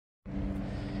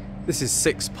This is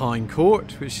Six Pine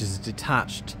Court, which is a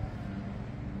detached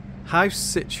house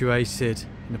situated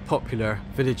in a popular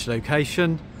village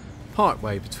location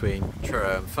partway between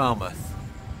Truro and Falmouth.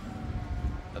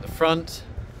 At the front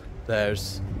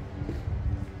there's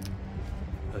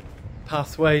a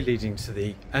pathway leading to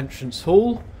the entrance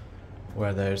hall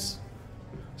where there's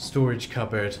a storage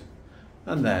cupboard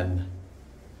and then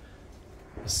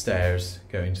the stairs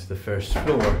going to the first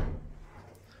floor.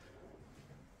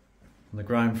 On the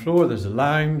ground floor there's a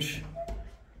lounge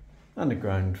and a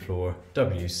ground floor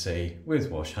WC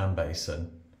with wash hand basin.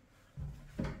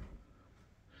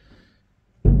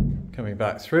 Coming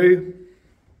back through,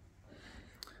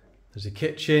 there's a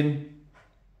kitchen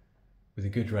with a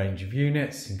good range of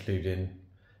units including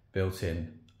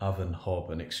built-in oven,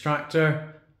 hob and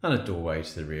extractor, and a doorway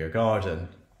to the rear garden.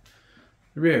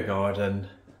 The rear garden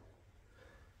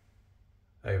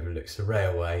overlooks the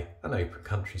railway and open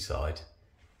countryside.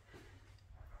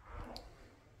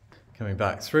 Coming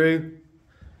back through,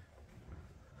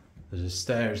 there's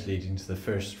stairs leading to the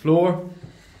first floor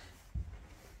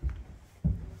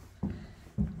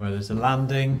where there's a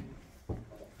landing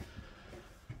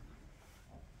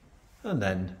and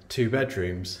then two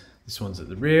bedrooms. This one's at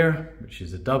the rear, which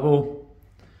is a double.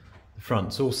 The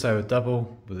front's also a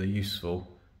double with a useful,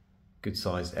 good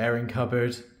sized airing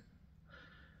cupboard.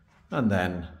 And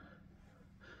then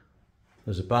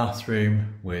there's a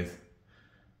bathroom with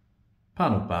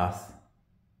panel bath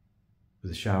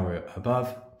with a shower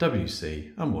above,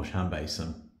 WC and wash hand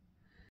basin.